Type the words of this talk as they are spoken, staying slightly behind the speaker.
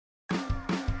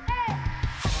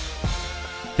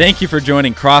Thank you for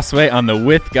joining Crossway on the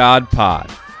With God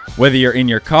pod. Whether you're in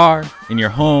your car, in your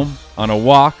home, on a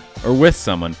walk, or with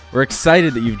someone, we're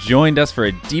excited that you've joined us for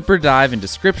a deeper dive into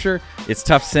Scripture, its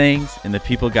tough sayings, and the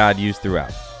people God used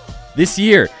throughout. This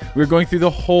year, we're going through the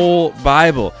whole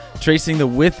Bible, tracing the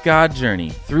With God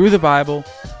journey through the Bible,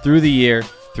 through the year,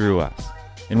 through us.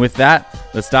 And with that,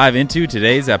 let's dive into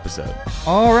today's episode.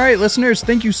 All right, listeners,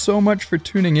 thank you so much for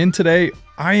tuning in today.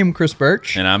 I am Chris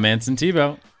Birch. And I'm Anson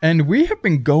Tebow. And we have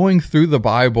been going through the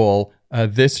Bible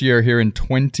this year here in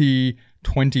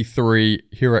 2023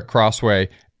 here at Crossway.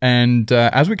 And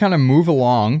as we kind of move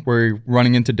along, we're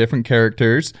running into different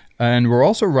characters, and we're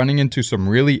also running into some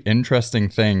really interesting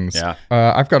things. Yeah.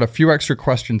 I've got a few extra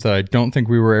questions that I don't think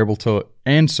we were able to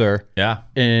answer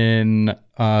in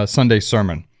Sunday's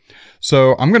sermon.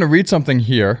 So I'm going to read something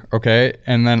here, okay?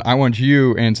 And then I want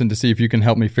you, Anson, to see if you can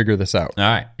help me figure this out. All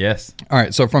right, yes. All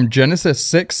right, so from Genesis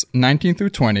 6, 19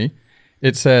 through 20,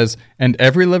 it says, "And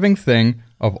every living thing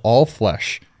of all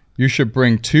flesh, you should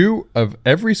bring 2 of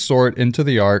every sort into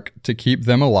the ark to keep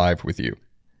them alive with you.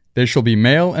 They shall be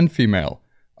male and female,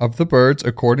 of the birds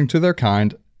according to their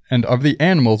kind, and of the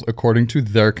animals according to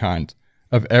their kind,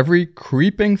 of every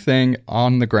creeping thing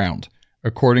on the ground,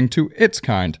 according to its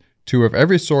kind. 2 of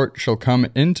every sort shall come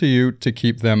into you to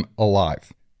keep them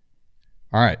alive."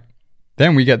 All right.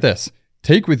 Then we get this.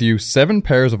 "Take with you 7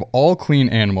 pairs of all clean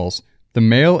animals, the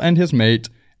male and his mate,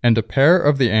 and a pair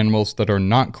of the animals that are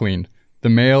not clean, the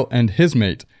male and his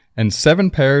mate, and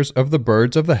 7 pairs of the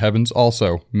birds of the heavens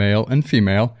also, male and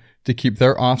female, to keep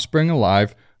their offspring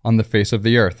alive on the face of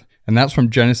the earth." And that's from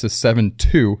Genesis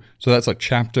 7:2, so that's a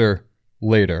chapter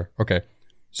later. Okay.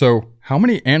 So how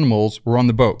many animals were on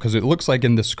the boat? Because it looks like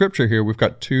in the scripture here, we've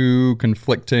got 2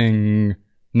 conflicting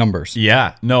numbers.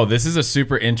 Yeah, no, this is a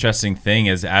super interesting thing.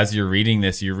 As you're reading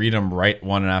this, you read them right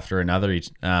one after another,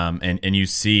 and you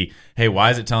see, hey,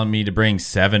 why is it telling me to bring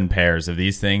 7 pairs of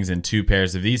these things and 2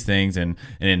 pairs of these things, and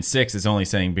in 6 it's only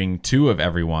saying bring 2 of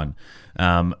every one.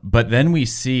 But then we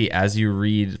see, as you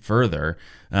read further,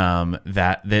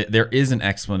 that there is an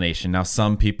explanation. Now,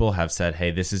 some people have said,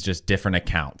 hey, this is just different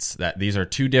accounts, that these are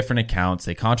 2 different accounts.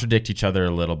 They contradict each other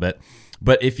a little bit.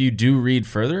 But if you do read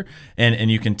further and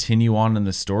you continue on in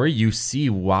the story, you see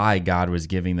why God was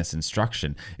giving this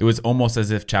instruction. It was almost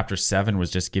as if chapter 7 was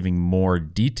just giving more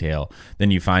detail than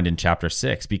you find in chapter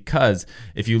 6. Because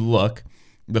if you look,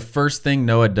 the first thing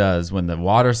Noah does when the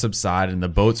water subsides and the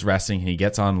boat's resting and he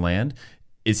gets on land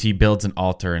is he builds an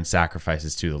altar and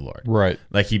sacrifices to the Lord. Right.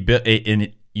 Like he built,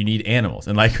 and you need animals.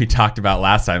 And like we talked about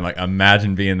last time, like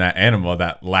imagine being that animal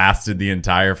that lasted the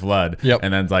entire flood. Yep.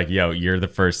 And then it's like, yo, you're the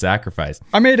first sacrifice.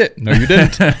 I made it. No, you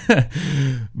didn't.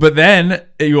 But then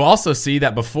you also see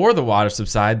that before the water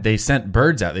subsided, they sent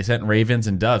birds out. They sent ravens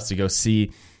and doves to go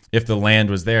see if the land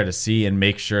was there, to see and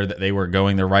make sure that they were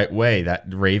going the right way. That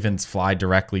ravens fly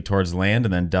directly towards land,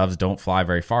 and then doves don't fly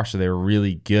very far. So they were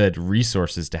really good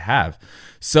resources to have.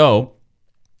 So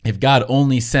if God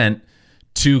only sent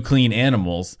 2 clean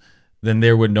animals, then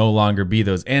there would no longer be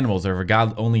those animals. Or if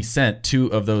God only sent 2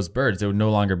 of those birds, there would no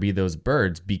longer be those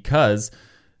birds, because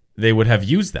they would have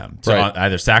used them to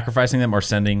either sacrificing them or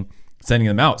sending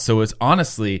them out. So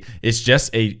it's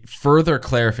just a further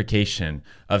clarification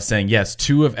of saying, yes,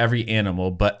 2 of every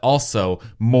animal, but also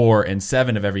more, and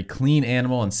 7 of every clean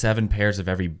animal and 7 pairs of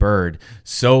every bird,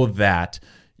 so that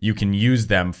you can use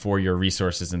them for your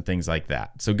resources and things like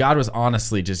that. So God was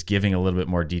honestly just giving a little bit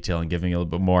more detail and giving a little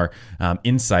bit more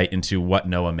insight into what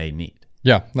Noah may need.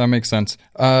 Yeah, that makes sense.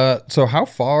 So how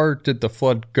far did the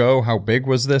flood go? How big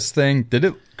was this thing? Did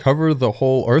it cover the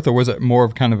whole earth, or was it more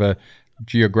of kind of a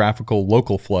geographical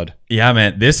local flood? Yeah,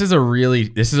 man, this is a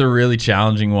really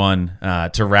challenging one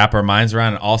to wrap our minds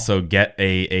around and also get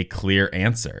a clear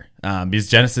answer. Because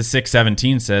Genesis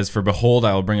 6:17 says, "For behold,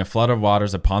 I will bring a flood of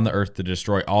waters upon the earth to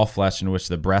destroy all flesh, in which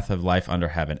the breath of life under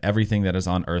heaven, everything that is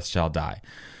on earth shall die."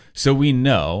 So we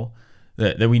know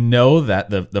that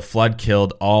the flood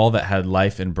killed all that had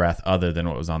life and breath other than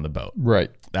what was on the boat.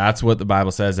 Right. That's what the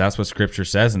Bible says. That's what Scripture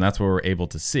says, and that's what we're able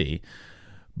to see.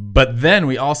 But then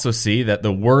we also see that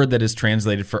the word that is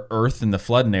translated for earth in the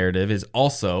flood narrative is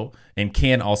also, and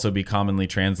can also be commonly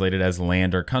translated as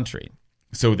land or country.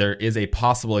 So there is a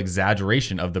possible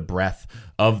exaggeration of the breadth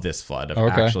of this flood, of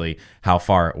actually how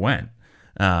far it went.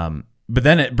 But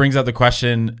then it brings up the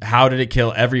question, how did it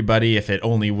kill everybody if it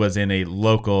only was in a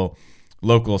local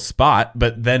spot?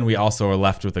 But then we also are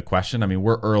left with the question, I mean,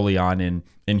 we're early on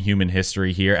in human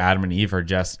history here. Adam and Eve are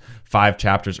just 5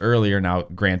 chapters earlier. Now,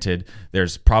 granted,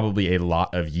 there's probably a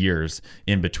lot of years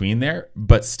in between there,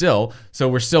 but still, so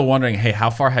we're still wondering, hey, how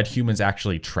far had humans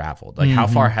actually traveled? Like, how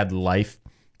far had life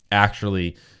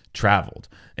actually traveled.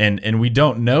 And we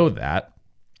don't know that.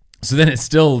 So then it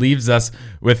still leaves us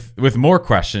with more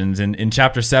questions. In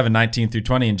chapter 7, 19 through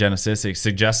 20 in Genesis, it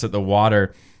suggests that the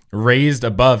water raised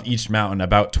above each mountain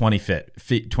about 20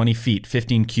 feet,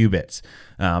 15 cubits.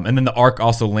 And then the ark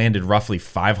also landed roughly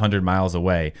 500 miles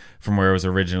away from where it was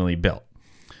originally built.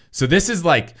 So this is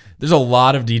like, there's a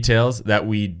lot of details that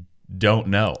we don't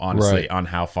know, honestly, on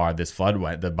how far this flood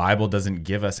went. The Bible doesn't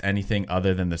give us anything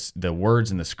other than the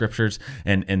words and the scriptures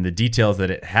and the details that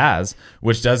it has,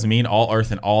 which does mean all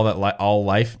earth and all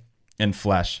life and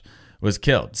flesh was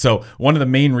killed. So one of the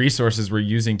main resources we're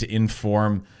using to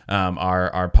inform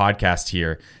our podcast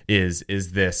here is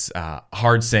this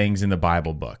hard sayings in the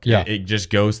Bible book. Yeah. It just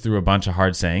goes through a bunch of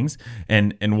hard sayings.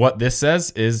 And what this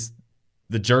says is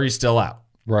the jury's still out.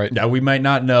 Right. Now, we might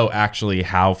not know actually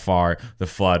how far the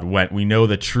flood went. We know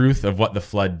the truth of what the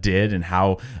flood did and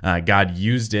how God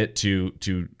used it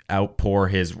to outpour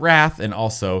his wrath and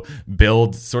also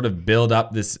build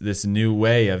up this new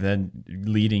way of then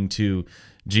leading to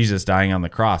Jesus dying on the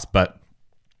cross. But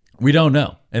we don't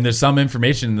know. And there's some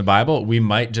information in the Bible. We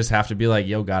might just have to be like,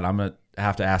 yo, God, I'm going to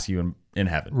have to ask you in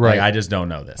heaven. Right. Like, I just don't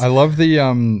know this. I love the,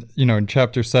 in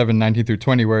chapter 7, 19 through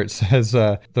 20, where it says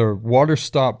the water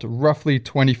stopped roughly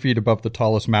 20 feet above the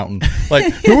tallest mountain.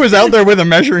 Like, who was out there with a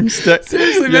measuring stick?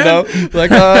 Seriously, man.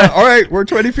 Like, all right, we're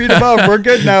 20 feet above. We're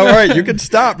good now. All right, you can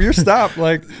stop. You're stopped.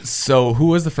 Like, so who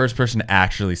was the first person to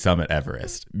actually summit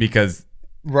Everest? Because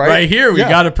right here, we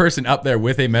got a person up there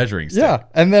with a measuring stick. Yeah.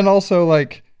 And then also,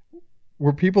 like,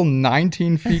 were people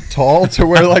 19 feet tall to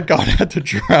where, like, God had to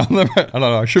drown them? I don't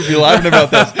know. I should be laughing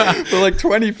about this. But, like,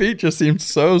 20 feet just seems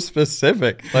so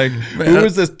specific. Like, who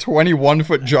is this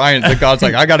 21-foot giant that God's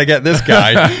like, I got to get this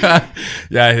guy?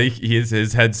 Yeah, I think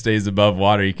his head stays above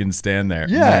water. He can stand there.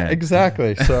 Yeah, Man.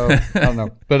 exactly. So, I don't know.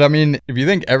 But, I mean, if you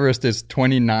think Everest is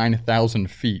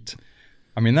 29,000 feet,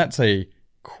 I mean, that's a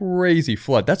crazy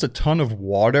flood. That's a ton of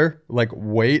water, like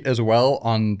weight as well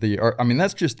on the earth. I mean,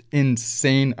 that's just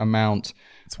insane amount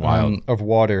It's wild. Of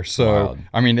water. So, Wild.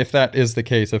 I mean, if that is the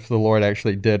case, if the Lord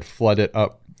actually did flood it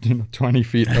up 20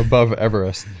 feet above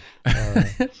Everest.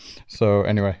 So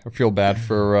anyway, I feel bad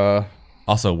for...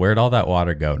 Also, where'd all that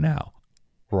water go now?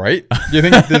 Right? Do you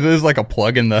think there's like a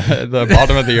plug in the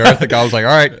bottom of the earth? The guy was like,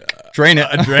 all right, drain it.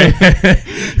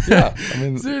 Yeah. I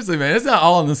mean, Seriously, man, it's not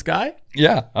all in the sky.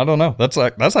 yeah, I don't know. That's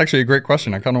actually a great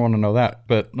question. I kind of want to know that.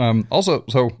 But also,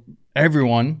 so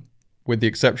everyone, with the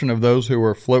exception of those who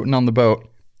were floating on the boat,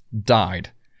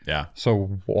 died. Yeah.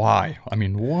 So why? I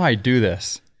mean, why do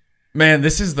this? Man,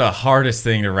 this is the hardest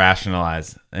thing to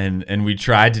rationalize, and we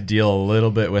tried to deal a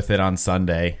little bit with it on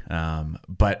Sunday.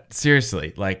 But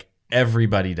seriously, like,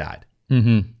 everybody died.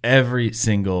 Mm-hmm. Every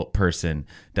single person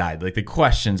died. Like, the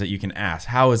questions that you can ask: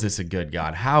 how is this a good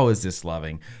God? How is this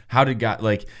loving? How did God,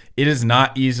 like, it is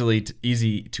not easy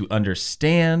to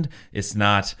understand. It's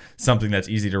not something that's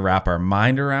easy to wrap our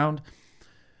mind around.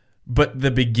 But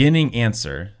the beginning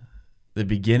answer, the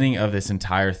beginning of this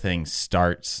entire thing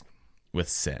starts with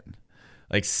sin.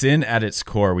 Like, sin at its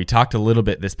core. We talked a little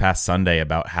bit this past Sunday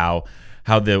about how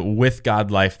the with God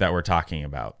life that we're talking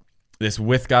about, this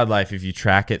with God life, if you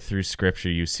track it through scripture,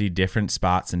 you see different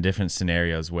spots and different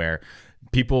scenarios where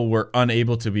people were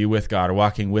unable to be with God or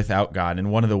walking without God.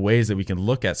 And one of the ways that we can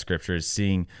look at scripture is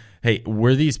seeing, hey,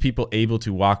 were these people able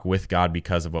to walk with God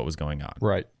because of what was going on?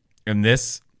 Right. And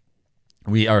this,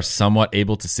 we are somewhat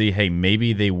able to see, hey,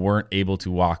 maybe they weren't able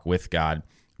to walk with God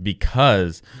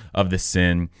because of the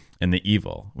sin and the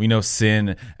evil. We know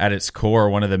sin at its core,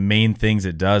 one of the main things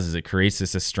it does is it creates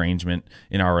this estrangement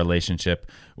in our relationship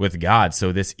with God.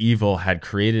 So this evil had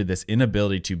created this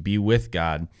inability to be with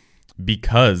God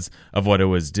because of what it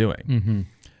was doing. Mm-hmm.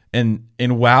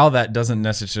 And while that doesn't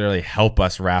necessarily help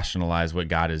us rationalize what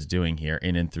God is doing here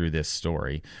in and through this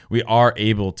story, we are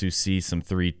able to see some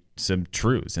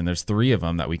truths, and there's three of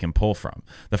them that we can pull from.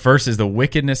 The first is the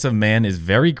wickedness of man is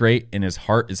very great, and his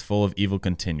heart is full of evil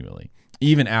continually.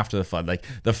 Even after the flood, like,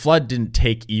 the flood didn't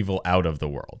take evil out of the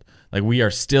world. Like, we are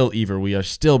still evil, we are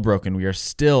still broken, we are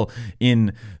still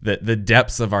in the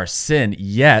depths of our sin,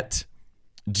 yet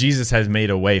Jesus has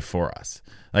made a way for us.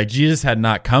 Like, Jesus had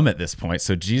not come at this point.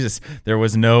 So Jesus, there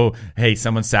was no, hey,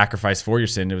 someone sacrificed for your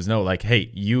sin. There was no, like, hey,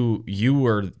 you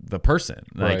were the person.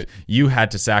 Like, Right. You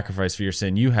had to sacrifice for your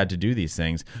sin. You had to do these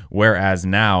things. Whereas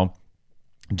now,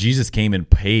 Jesus came and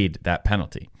paid that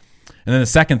penalty. And then the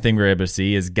second thing we're able to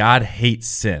see is God hates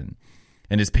sin,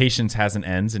 and his patience has an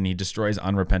end, and he destroys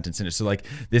unrepentant sinners. So, like,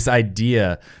 this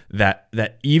idea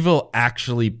that evil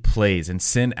actually plays and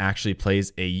sin actually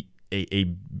plays a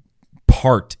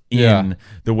part in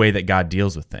the way that God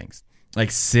deals with things. Like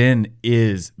sin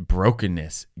is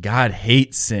brokenness. God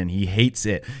hates sin. He hates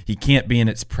it. He can't be in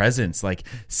its presence. Like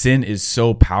sin is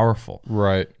so powerful.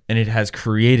 Right. And it has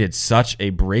created such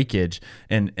a breakage.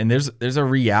 And there's a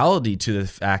reality to the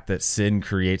fact that sin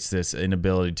creates this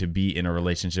inability to be in a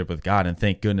relationship with God. And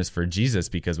thank goodness for Jesus,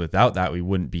 because without that, we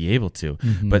wouldn't be able to.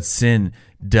 Mm-hmm. But sin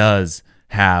does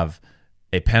have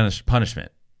a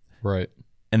punishment. Right.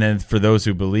 And then for those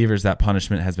who believers, that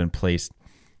punishment has been placed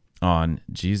on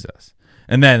Jesus.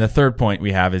 And then the third point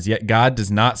we have is, yet God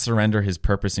does not surrender his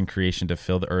purpose in creation to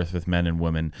fill the earth with men and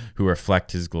women who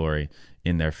reflect his glory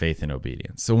in their faith and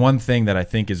obedience. So one thing that I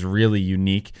think is really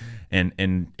unique and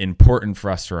important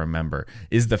for us to remember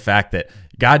is the fact that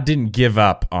God didn't give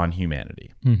up on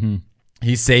humanity. Mm-hmm.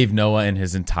 He saved Noah and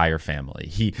his entire family.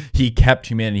 He kept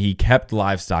humanity. He kept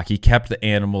livestock. He kept the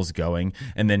animals going.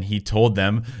 And then he told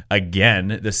them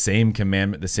again the same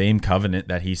commandment, the same covenant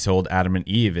that he told Adam and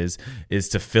Eve is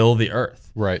to fill the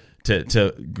earth, Right.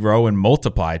 To grow and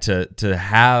multiply, to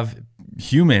have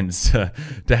humans, to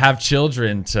have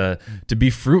children, to be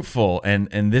fruitful.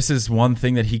 And this is one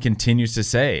thing that he continues to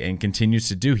say and continues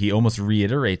to do. He almost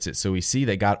reiterates it. So we see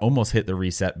that God almost hit the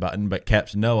reset button, but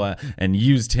kept Noah and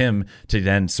used him to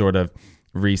then sort of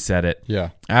reset it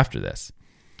after this.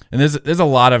 And there's a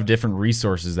lot of different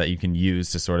resources that you can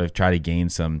use to sort of try to gain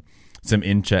some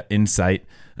insight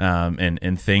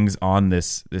and things on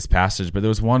this passage. But there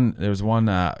was one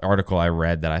article I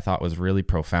read that I thought was really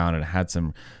profound, and it had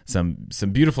some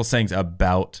beautiful sayings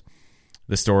about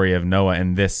the story of Noah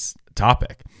and this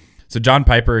topic. So John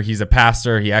Piper, he's a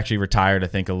pastor. He actually retired, I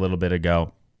think, a little bit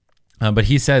ago. But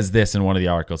he says this in one of the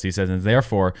articles. He says, and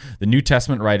therefore, the New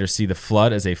Testament writers see the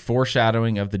flood as a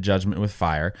foreshadowing of the judgment with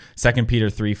fire. 2 Peter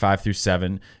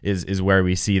 3:5-7 is where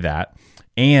we see that.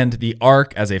 And the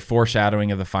ark as a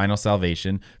foreshadowing of the final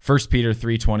salvation. 1 Peter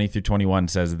 3:20-21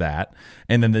 says that.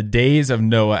 And then the days of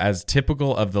Noah as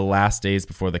typical of the last days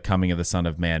before the coming of the Son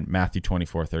of Man. Matthew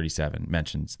 24:37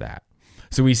 mentions that.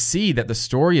 So we see that the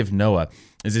story of Noah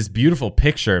is this beautiful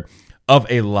picture of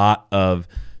a lot of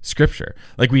Scripture.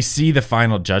 Like we see the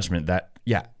final judgment that,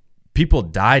 people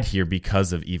died here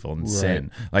because of evil and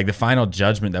sin. Like the final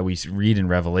judgment that we read in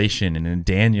Revelation and in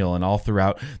Daniel and all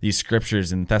throughout these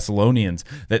scriptures in Thessalonians,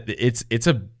 that it's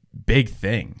a big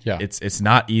thing. Yeah. It's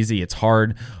not easy. It's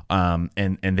hard.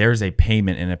 And there's a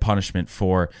payment and a punishment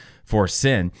for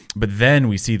sin. But then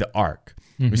we see the ark.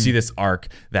 Mm-hmm. We see this ark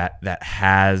that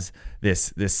has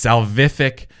this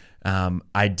salvific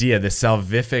idea, the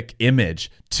salvific image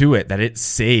to it, that it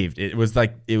saved. It was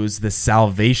the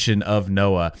salvation of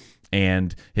Noah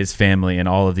and his family and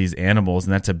all of these animals.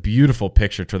 And that's a beautiful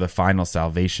picture to the final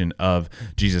salvation of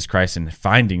Jesus Christ and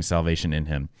finding salvation in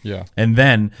him. Yeah. And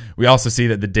then we also see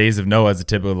that the days of Noah is a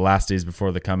typical of the last days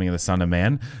before the coming of the Son of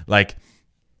Man. Like,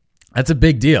 that's a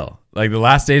big deal. Like the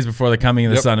last days before the coming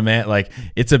of the Son of Man, like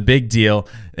it's a big deal.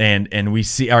 And we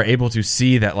are able to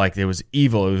see that like there was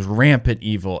evil, it was rampant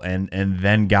evil, and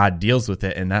then God deals with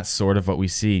it. And that's sort of what we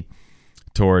see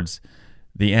towards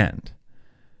the end.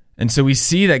 And so we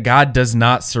see that God does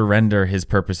not surrender his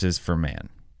purposes for man.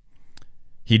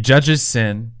 He judges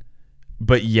sin,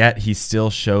 but yet he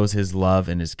still shows his love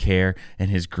and his care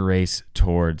and his grace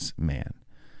towards man.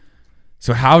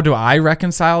 So how do I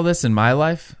reconcile this in my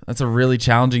life? That's a really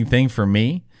challenging thing for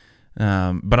me.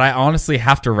 But I honestly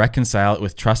have to reconcile it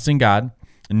with trusting God,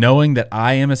 knowing that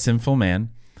I am a sinful man,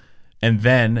 and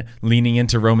then leaning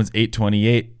into Romans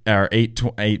 8:28 or 8,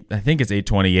 I think it's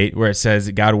 8:28, where it says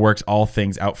God works all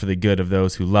things out for the good of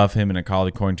those who love him and are called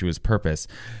according to his purpose,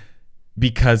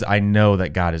 because I know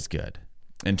that God is good,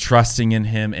 and trusting in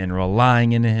him and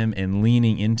relying in him and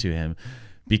leaning into him,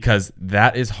 because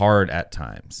that is hard at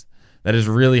times. That is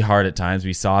really hard at times.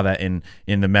 We saw that in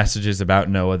the messages about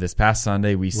Noah this past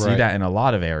Sunday. We see that in a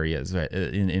lot of areas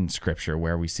in Scripture,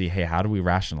 where we see, hey, how do we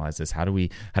rationalize this? How do we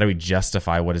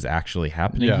justify what is actually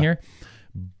happening here?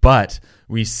 But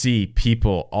we see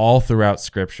people all throughout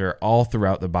Scripture, all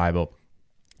throughout the Bible,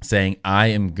 saying, I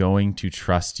am going to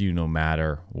trust you no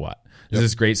matter what. There's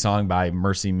this great song by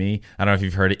Mercy Me. I don't know if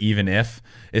you've heard it, Even If.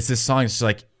 It's this song, it's just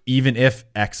like, even if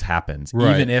X happens,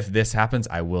 even if this happens,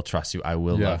 I will trust you. I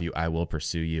will love you. I will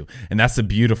pursue you. And that's the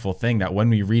beautiful thing, that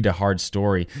when we read a hard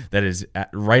story that is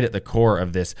right at the core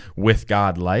of this with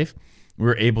God life,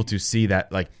 we're able to see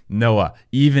that, like, Noah,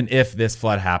 even if this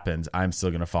flood happens, I'm still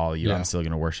going to follow you. I'm still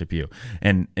going to worship you.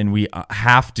 And we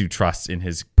have to trust in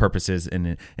his purposes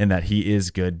and that he is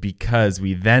good, because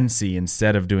we then see,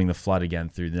 instead of doing the flood again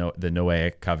through the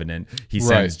Noahic covenant, he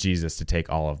sends Jesus to take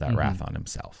all of that wrath on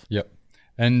himself. Yep.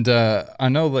 And I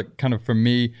know that kind of for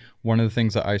me, one of the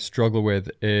things that I struggle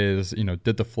with is,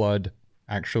 did the flood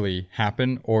actually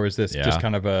happen, or is this Yeah. just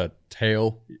kind of a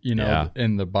tale, Yeah.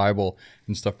 in the Bible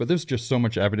and stuff? But there's just so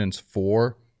much evidence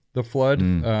for the flood.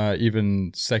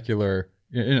 Even secular,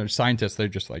 scientists, they're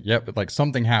just like, yep, like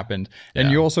something happened. And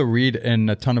Yeah. you also read in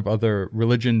a ton of other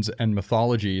religions and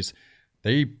mythologies,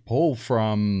 they pull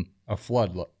from a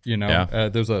flood. Yeah.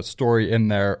 There's a story in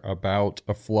there about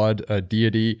a flood, a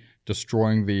deity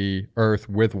destroying the earth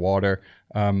with water,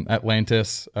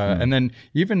 Atlantis. And then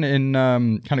even in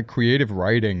kind of creative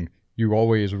writing, you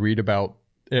always read about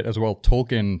it as well.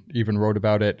 Tolkien even wrote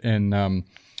about it in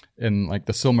like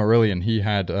the Silmarillion. He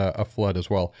had a flood as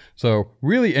well. So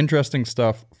really interesting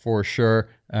stuff for sure.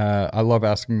 I love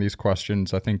asking these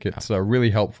questions. I think it's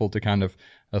really helpful to kind of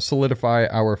solidify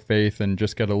our faith and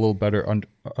just get a little better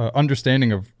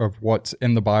understanding of what's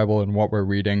in the Bible and what we're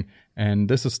reading. And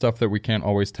this is stuff that we can't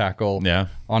always tackle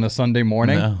on a Sunday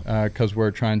morning because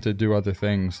we're trying to do other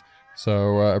things.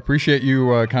 So appreciate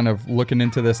you kind of looking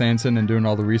into this, Anson, and doing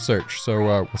all the research. So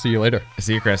we'll see you later.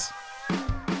 See you, Chris.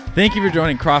 Thank you for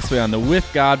joining Crossway on the With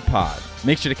God Pod.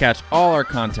 Make sure to catch all our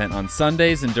content on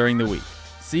Sundays and during the week.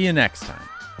 See you next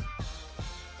time.